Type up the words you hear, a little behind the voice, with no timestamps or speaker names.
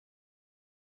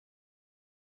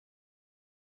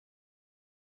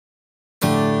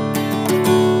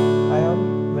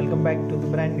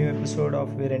episode of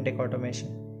Virentech Automation.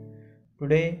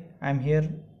 Today I am here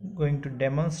going to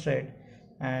demonstrate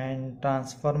an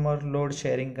transformer load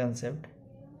sharing concept.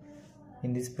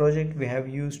 In this project we have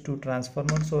used two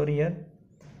transformers over here.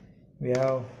 We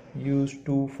have used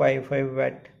two 5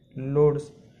 watt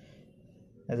loads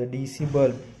as a DC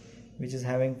bulb which is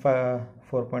having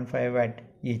 4.5 watt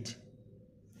each.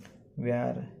 We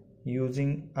are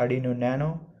using Arduino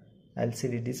Nano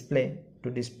LCD display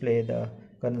to display the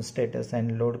current status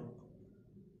and load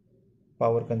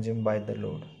power consumed by the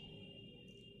load.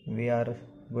 We are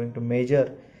going to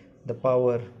measure the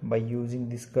power by using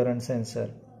this current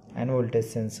sensor and voltage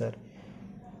sensor.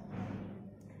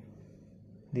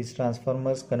 These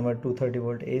transformers convert 230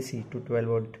 volt AC to 12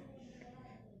 volt,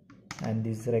 and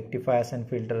these rectifiers and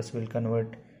filters will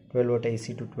convert 12 volt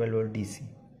AC to 12 volt DC.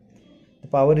 The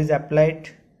power is applied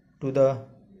to the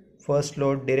first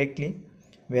load directly.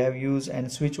 We have used a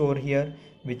switch over here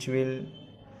which will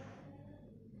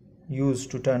use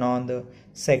to turn on the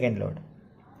second load.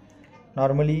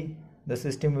 Normally the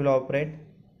system will operate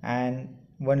and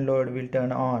one load will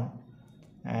turn on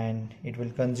and it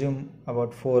will consume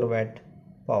about 4 watt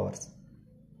powers.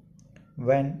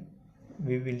 When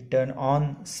we will turn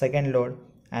on second load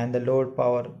and the load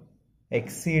power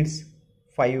exceeds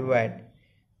 5 watt,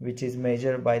 which is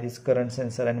measured by this current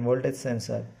sensor and voltage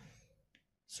sensor,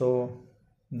 so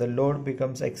the load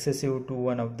becomes excessive to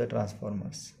one of the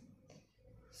transformers.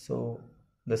 So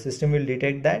the system will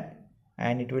detect that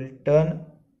and it will turn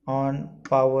on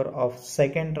power of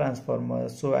second transformer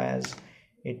so as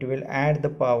it will add the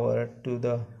power to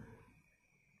the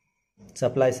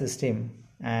supply system,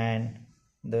 and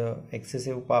the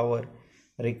excessive power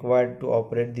required to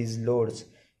operate these loads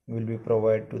will be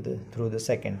provided through the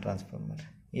second transformer.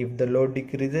 If the load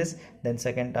decreases, then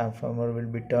second transformer will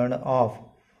be turned off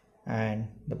and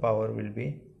the power will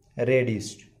be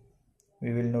reduced.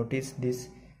 We will notice this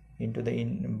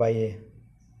by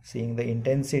seeing the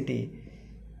intensity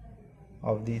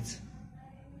of these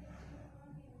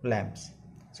lamps.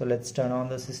 So let's turn on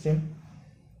the system.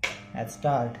 At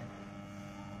start,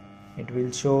 it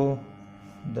will show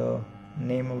the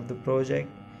name of the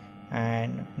project,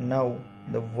 and now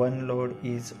the one load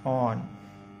is on,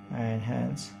 and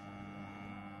hence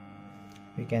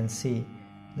we can see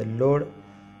the load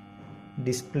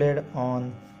displayed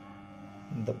on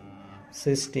the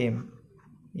system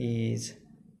is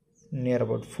near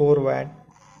about 4 watt.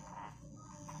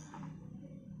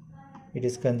 It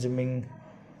is consuming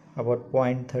about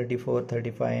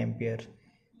 0.3435 ampere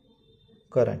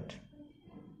current.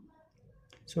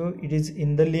 So it is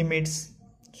in the limits,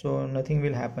 so nothing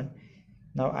will happen.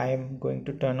 Now I am going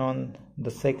to turn on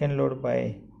the second load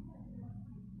by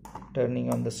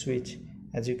turning on the switch.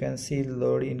 As you can see, the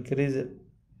load increases,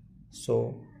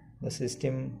 so the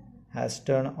system has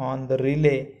turned on the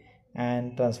relay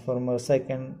and transformer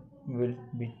second will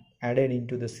be added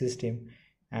into the system,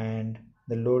 and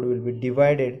the load will be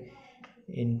divided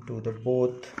into the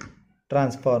both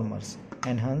transformers,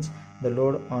 and hence the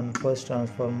load on first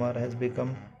transformer has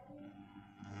become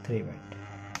 3 watt.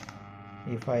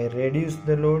 If I reduce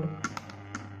the load,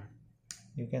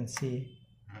 you can see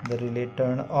the relay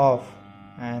turn off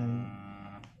and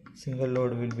single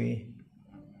load will be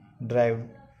driven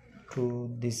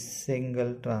to this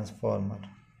single transformer.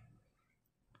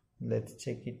 Let's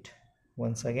check it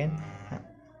once again.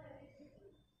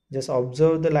 Just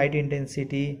observe the light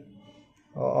intensity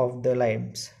of the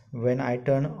lamps. When I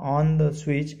turn on the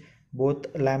switch, both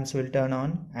lamps will turn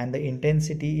on and the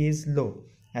intensity is low.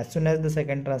 As soon as the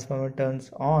second transformer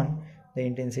turns on, the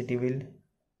intensity will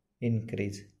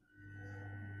increase.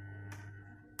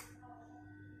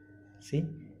 See,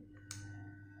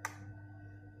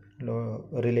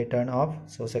 relay turn off,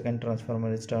 so second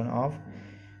transformer is turned off.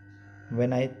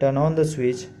 When I turn on the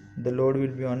switch, the load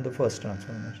will be on the first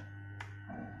transformer,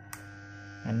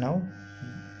 and now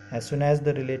as soon as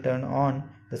the relay turn on,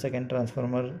 the second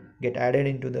transformer get added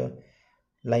into the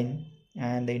line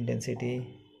and the intensity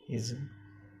is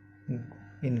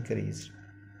increased.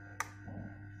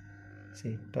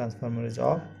 See, transformer is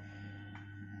off.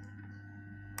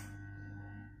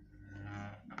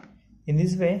 In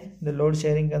this way the load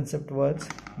sharing concept works.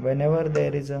 Whenever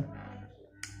there is a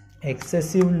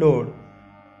excessive load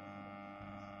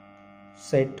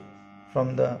set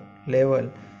from the level,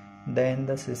 then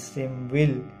the system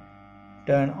will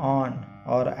turn on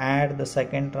or add the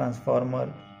second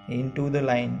transformer into the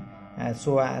line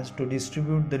so as to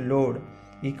distribute the load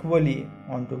equally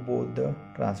onto both the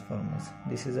transformers.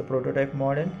 This is a prototype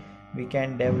model. We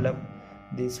can develop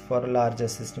this for a larger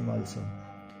system also.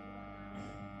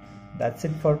 That's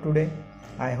it for today.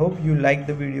 I hope you like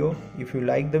the video. If you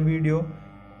like the video,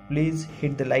 please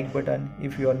hit the like button.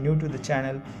 If you are new to the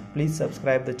channel, please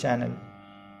subscribe the channel.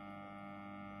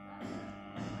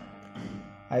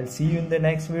 I'll see you in the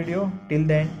next video. Till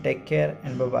then, take care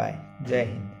and bye bye. Jai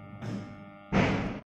Hind.